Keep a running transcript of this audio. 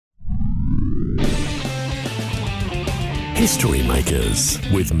History Makers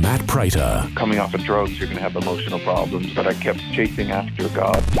with Matt Prater. Coming off of drugs, you're going to have emotional problems, but I kept chasing after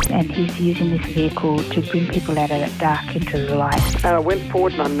God. And he's using this vehicle to bring people out of that dark into the light. And I went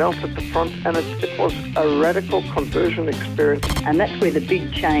forward and I knelt at the front, and it was a radical conversion experience. And that's where the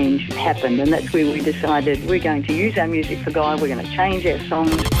big change happened, and that's where we decided we're going to use our music for God, we're going to change our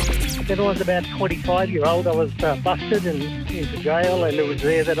songs. When I was about 25-year-old, I was busted and into jail, and it was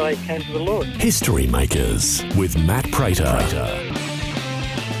there that I came to the Lord. History Makers with Matt Prater.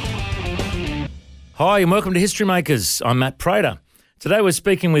 Hi and welcome to History Makers. I'm Matt Prater. Today we're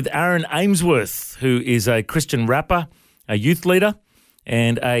speaking with Aaron Ainsworth, who is a Christian rapper, a youth leader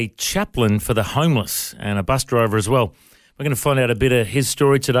and a chaplain for the homeless and a bus driver as well. We're going to find out a bit of his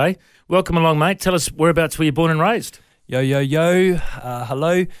story today. Welcome along, mate. Tell us whereabouts were you born and raised? Yo.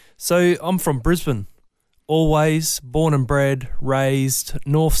 Hello. So I'm from Brisbane. Always born and bred, raised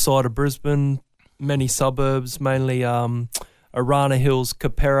north side of Brisbane, many suburbs, mainly Arana Hills,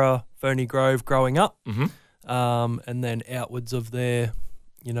 Capera, Ferny Grove growing up, and then outwards of there,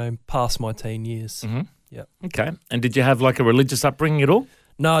 past my teen years. Mm-hmm. Yeah. Okay. And did you have like a religious upbringing at all?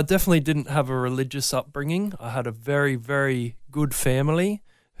 No, I definitely didn't have a religious upbringing. I had a very, very good family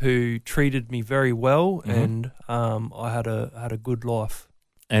who treated me very well, and I had a good life.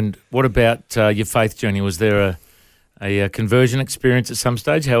 And what about your faith journey? Was there a conversion experience at some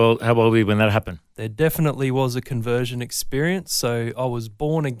stage? How old were you when that happened? There definitely was a conversion experience. So I was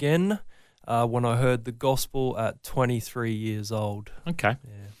born again when I heard the gospel at 23 years old. Okay.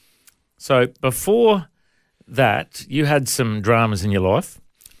 Yeah. So before that, you had some dramas in your life.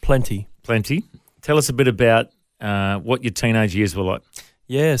 Plenty. Tell us a bit about what your teenage years were like.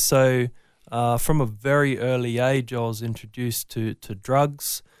 Yeah, so from a very early age, I was introduced to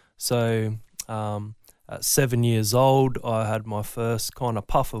drugs. So at 7 years old, I had my first kind of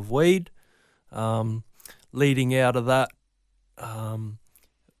puff of weed. Leading out of that,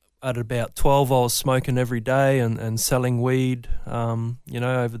 at about 12, I was smoking every day and selling weed,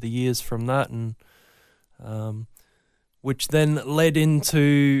 over the years from that, and which then led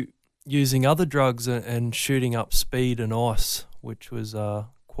into using other drugs and shooting up speed and ice, which was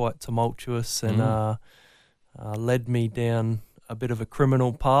quite tumultuous and led me down a bit of a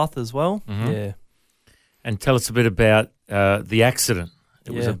criminal path as well. Mm-hmm. Yeah. And tell us a bit about the accident.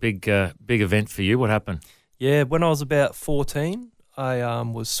 It was a big event for you. What happened? Yeah, when I was about 14, I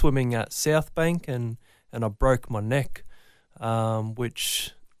was swimming at South Bank and I broke my neck,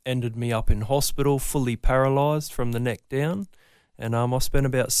 which ended me up in hospital, fully paralysed from the neck down. And I spent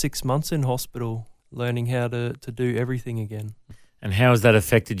about 6 months in hospital learning how to do everything again. And how has that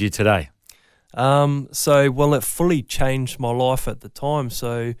affected you today? It fully changed my life at the time.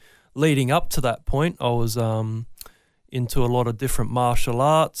 So leading up to that point, I was into a lot of different martial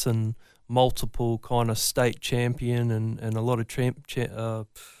arts and multiple kind of state champion and a lot of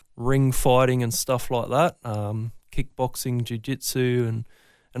ring fighting and stuff like that, kickboxing, jiu-jitsu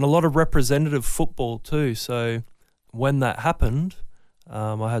and a lot of representative football too. So when that happened,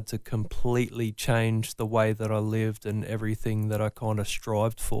 I had to completely change the way that I lived and everything that I kind of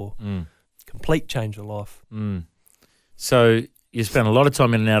strived for. Complete change of life. So you spent a lot of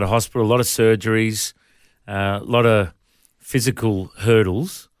time in and out of hospital, a lot of surgeries, a lot of physical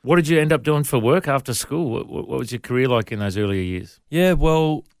hurdles. What did you end up doing for work after school? What was your career like in those earlier years? Yeah,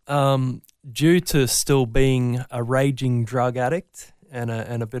 well, due to still being a raging drug addict and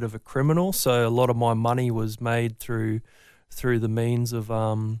a bit of a criminal, so a lot of my money was made through the means of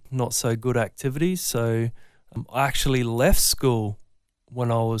not so good activities. So I actually left school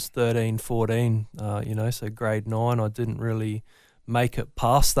when I was 13, 14, so grade 9. I didn't really make it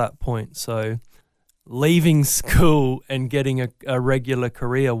past that point. So leaving school and getting a regular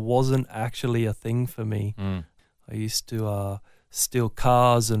career wasn't actually a thing for me. I used to steal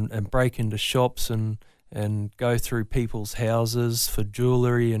cars and break into shops and go through people's houses for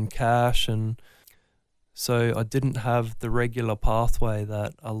jewellery and cash, and so I didn't have the regular pathway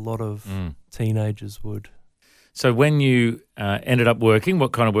that a lot of teenagers would. So when you ended up working,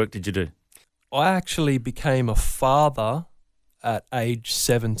 what kind of work did you do? I actually became a father at age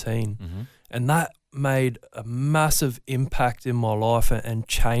 17, and that made a massive impact in my life and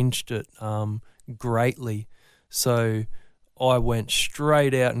changed it greatly. So I went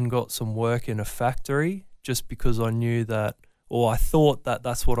straight out and got some work in a factory just because I knew that, or I thought that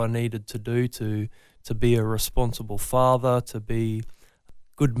that's what I needed to do to be a responsible father, to be a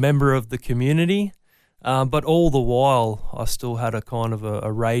good member of the community. But all the while, I still had a kind of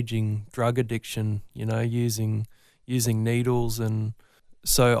a raging drug addiction, using needles. And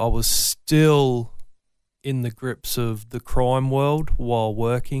so I was still in the grips of the crime world while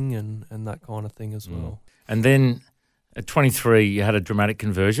working and that kind of thing as well. And then At 23, you had a dramatic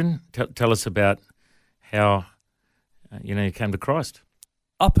conversion. Tell us about how you came to Christ.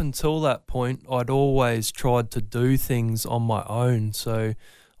 Up until that point, I'd always tried to do things on my own. So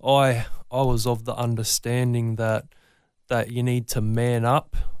I was of the understanding that you need to man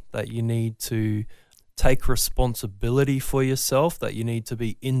up, that you need to take responsibility for yourself, that you need to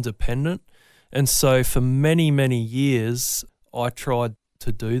be independent. And so for many, many years, I tried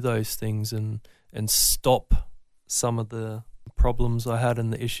to do those things and stop some of the problems I had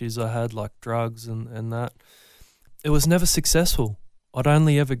and the issues I had, like drugs and that. It was never successful. I'd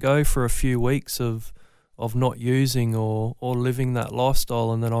only ever go for a few weeks of not using or living that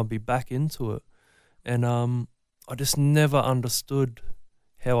lifestyle, and then I'd be back into it. And I just never understood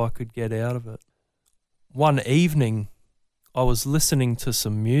how I could get out of it. One evening, I was listening to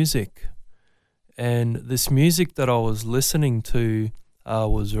some music, and this music that I was listening to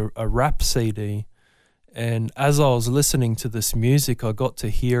was a rap CD. And as I was listening to this music, I got to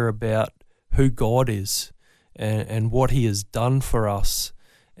hear about who God is and what he has done for us.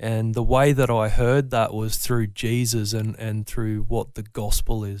 And the way that I heard that was through Jesus and through what the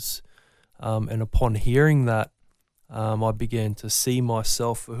gospel is. And upon hearing that, I began to see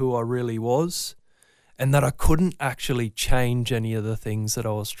myself for who I really was, and that I couldn't actually change any of the things that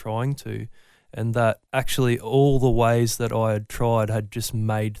I was trying to, and that actually all the ways that I had tried had just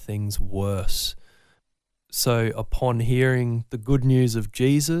made things worse. So upon hearing the good news of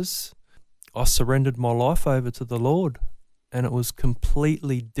Jesus, I surrendered my life over to the Lord, and it was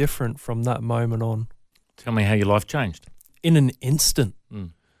completely different from that moment on. Tell me how your life changed. In an instant.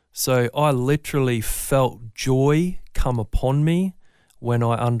 So I literally felt joy come upon me when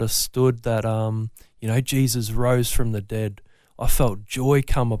I understood that, Jesus rose from the dead. I felt joy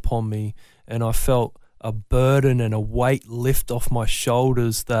come upon me, and I felt a burden and a weight lift off my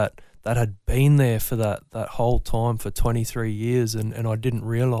shoulders that had been there for that whole time, for 23 years, and I didn't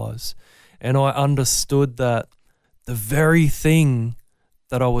realise. And I understood that the very thing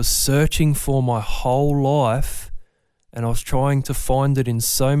that I was searching for my whole life, and I was trying to find it in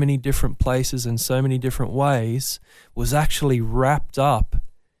so many different places and so many different ways, was actually wrapped up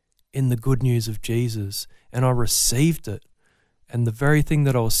in the good news of Jesus. And I received it. And the very thing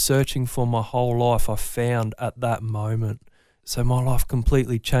that I was searching for my whole life, I found at that moment. So my life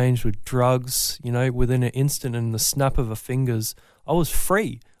completely changed with drugs, within an instant, in the snap of a fingers. I was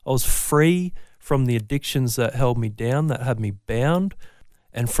free. I was free from the addictions that held me down, that had me bound,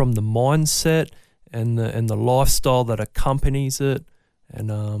 and from the mindset and the lifestyle that accompanies it.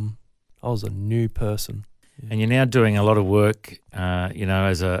 And I was a new person. And you're now doing a lot of work,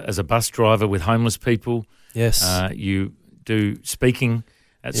 as a bus driver with homeless people. Yes. You do speaking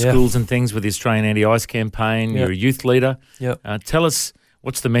at schools and things with the Australian Anti-Ice campaign. You're a youth leader. Yep. Tell us,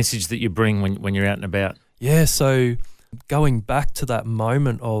 what's the message that you bring when you're out and about? Yeah, so going back to that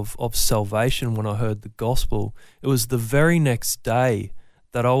moment of salvation when I heard the gospel, it was the very next day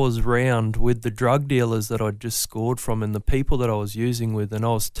that I was round with the drug dealers that I'd just scored from and the people that I was using with, and I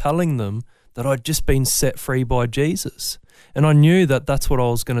was telling them that I'd just been set free by Jesus. And I knew that that's what I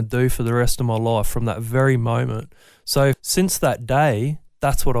was going to do for the rest of my life from that very moment. So since that day,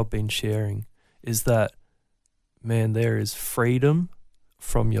 that's what I've been sharing, is that, man, there is freedom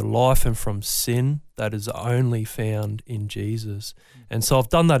from your life and from sin that is only found in Jesus. And so I've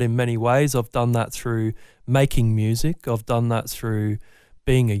done that in many ways. I've done that through making music. I've done that through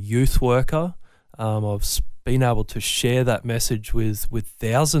being a youth worker. I've been able to share that message with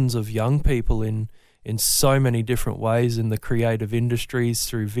thousands of young people in so many different ways in the creative industries,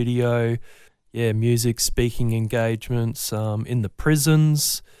 through video, music, speaking engagements, in the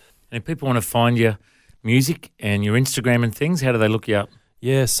prisons. And if people want to find your music and your Instagram and things, how do they look you up?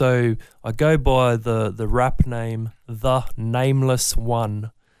 Yeah, so I go by the rap name, The Nameless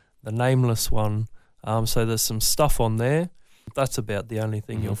One. The Nameless One. So there's some stuff on there. That's about the only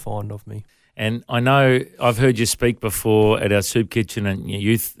thing you'll find of me. And I know I've heard you speak before at our soup kitchen and your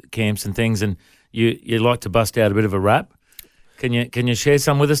youth camps and things, and you like to bust out a bit of a rap. Can you share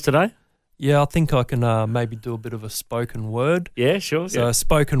some with us today? Yeah, I think I can maybe do a bit of a spoken word. Yeah, sure. So a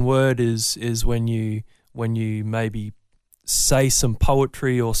spoken word is when you maybe say some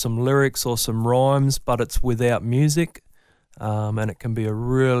poetry or some lyrics or some rhymes, but it's without music, and it can be a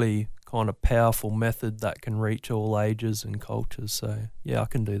really kind of powerful method that can reach all ages and cultures. So yeah, I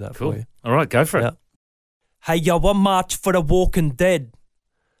can do that for you. All right, go for it. Hey yo, I march for the walking dead,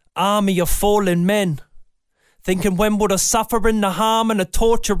 army of fallen men, thinking when will the suffering, the harm and the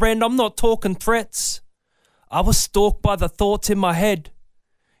torture end? I'm not talking threats. I was stalked by the thoughts in my head.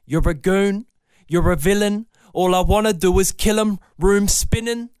 You're a goon, you're a villain, all I want to do is kill 'em, room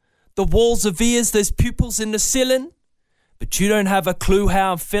spinning, the walls of ears, there's pupils in the ceiling. but you don't have a clue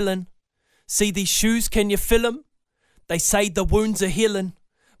how I'm feeling. See these shoes, can you feel them? They say the wounds are healing,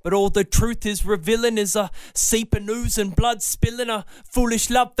 but all the truth is revealing is a seeping ooze and blood spilling, a foolish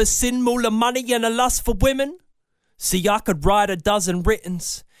love for sin, more of money and a lust for women. See, I could write a dozen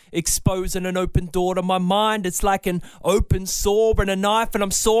writtens, exposing an open door to my mind. It's like an open sore and a knife, and I'm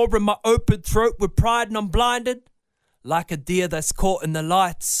sore in my open throat with pride, and I'm blinded like a deer that's caught in the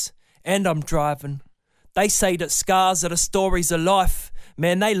lights, and I'm driving. They say that scars are the stories of life.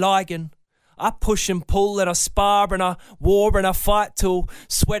 Man, they lying. I push and pull and I spar and I war and I fight till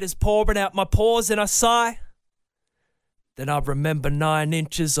sweat is pouring out my pores and I sigh. Then I remember 9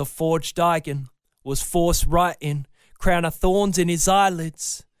 inches of forged iron was forced writing, crown of thorns in his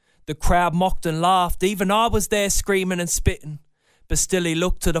eyelids. The crowd mocked and laughed, even I was there screaming and spitting. But still he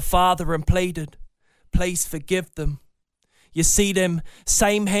looked to the Father and pleaded, please forgive them. You see them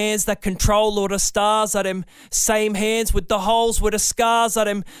same hands that control all the stars are them same hands with the holes where the scars are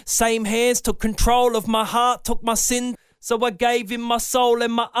them same hands took control of my heart, took my sin, so I gave him my soul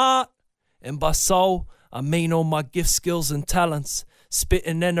and my art. And by soul, I mean all my gifts, skills and talents,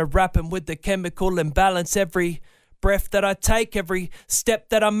 spitting and a rapping with the chemical imbalance. Every breath that I take, every step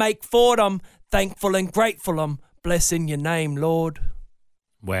that I make forward, I'm thankful and grateful. I'm blessing your name, Lord.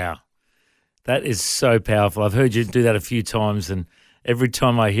 Wow. That is so powerful. I've heard you do that a few times, and every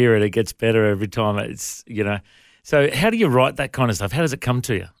time I hear it, it gets better every time. It's, you know. So how do you write that kind of stuff? How does it come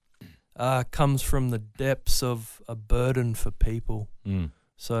to you? Comes from the depths of a burden for people.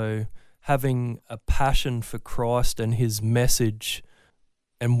 So having a passion for Christ and his message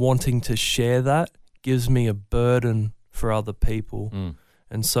and wanting to share that gives me a burden for other people.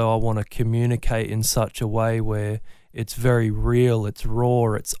 And so I want to communicate in such a way where it's very real, it's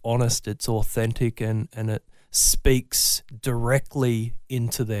raw, it's honest, it's authentic, and it speaks directly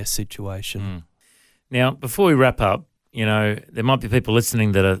into their situation. Now, before we wrap up, you know, there might be people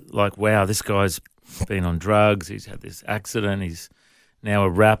listening that are like, wow, this guy's been on drugs, he's had this accident, he's now a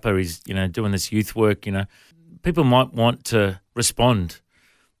rapper, he's, you know, doing this youth work, you know. People might want to respond.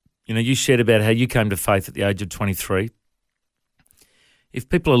 You know, you shared about how you came to faith at the age of 23. If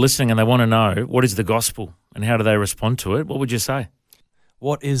people are listening and they want to know what is the gospel and how do they respond to it, what would you say?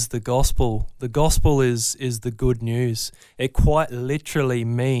 What is the gospel? The gospel is the good news. It quite literally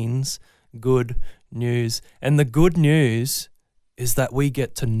means good news. And the good news is that we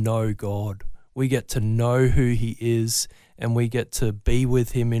get to know God. We get to know who he is, and we get to be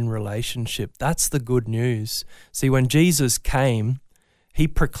with him in relationship. That's the good news. See, when Jesus came, he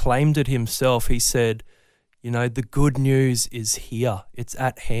proclaimed it himself. He said, you know, the good news is here. It's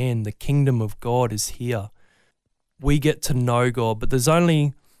at hand. The kingdom of God is here. We get to know God, but there's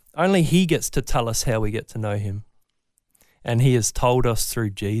only he gets to tell us how we get to know him. And he has told us through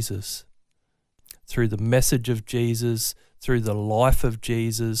Jesus, through the message of Jesus, through the life of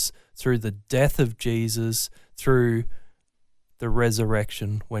Jesus, through the death of Jesus, through the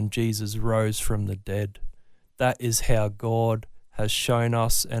resurrection when Jesus rose from the dead. That is how God has shown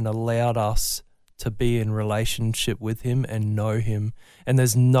us and allowed us to be in relationship with him and know him. And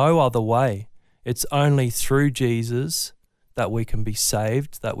there's no other way. It's only through Jesus that we can be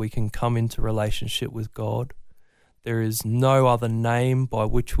saved, that we can come into relationship with God. There is no other name by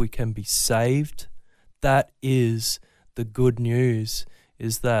which we can be saved. That is the good news,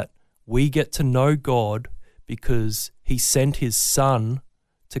 is that we get to know God because he sent his Son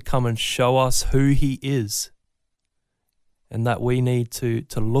to come and show us who he is, and that we need to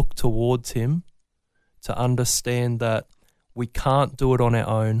look towards him, to understand that we can't do it on our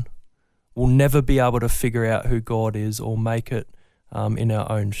own. We'll never be able to figure out who God is or make it in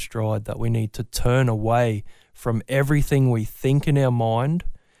our own stride, that we need to turn away from everything we think in our mind,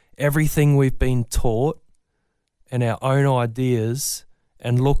 everything we've been taught, and our own ideas,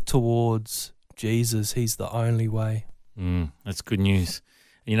 and look towards Jesus. He's the only way. That's good news.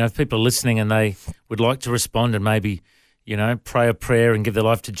 You know, if people are listening and they would like to respond and maybe, you know, pray a prayer and give their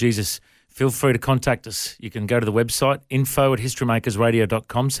life to Jesus, feel free to contact us. You can go to the website,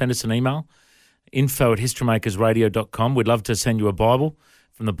 info@historymakersradio.com. Send us an email, info@historymakersradio.com. We'd love to send you a Bible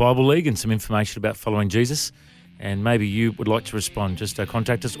from the Bible League and some information about following Jesus. And maybe you would like to respond. Just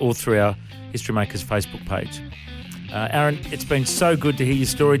contact us all through our History Makers Facebook page. Aaron, it's been so good to hear your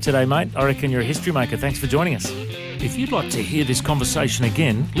story today, mate. I reckon you're a history maker. Thanks for joining us. If you'd like to hear this conversation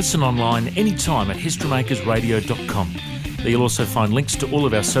again, listen online anytime at historymakersradio.com. There you'll also find links to all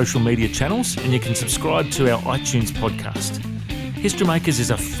of our social media channels, and you can subscribe to our iTunes podcast. History Makers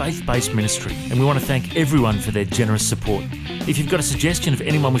is a faith-based ministry, and we want to thank everyone for their generous support. If you've got a suggestion of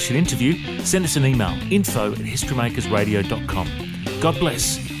anyone we should interview, send us an email, info@historymakersradio.com. God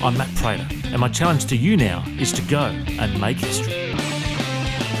bless. I'm Matt Prater. And my challenge to you now is to go and make history.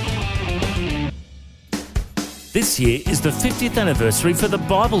 This year is the 50th anniversary for the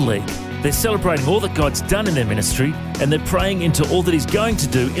Bible League. They're celebrating all that God's done in their ministry, and they're praying into all that He's going to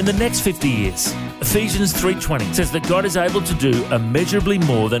do in the next 50 years. Ephesians 3:20 says that God is able to do immeasurably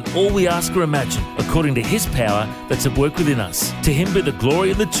more than all we ask or imagine, according to His power that's at work within us. To Him be the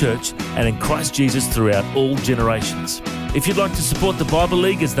glory in the church and in Christ Jesus throughout all generations. If you'd like to support the Bible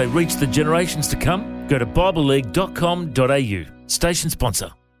League as they reach the generations to come, go to BibleLeague.com.au. Station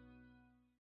sponsor.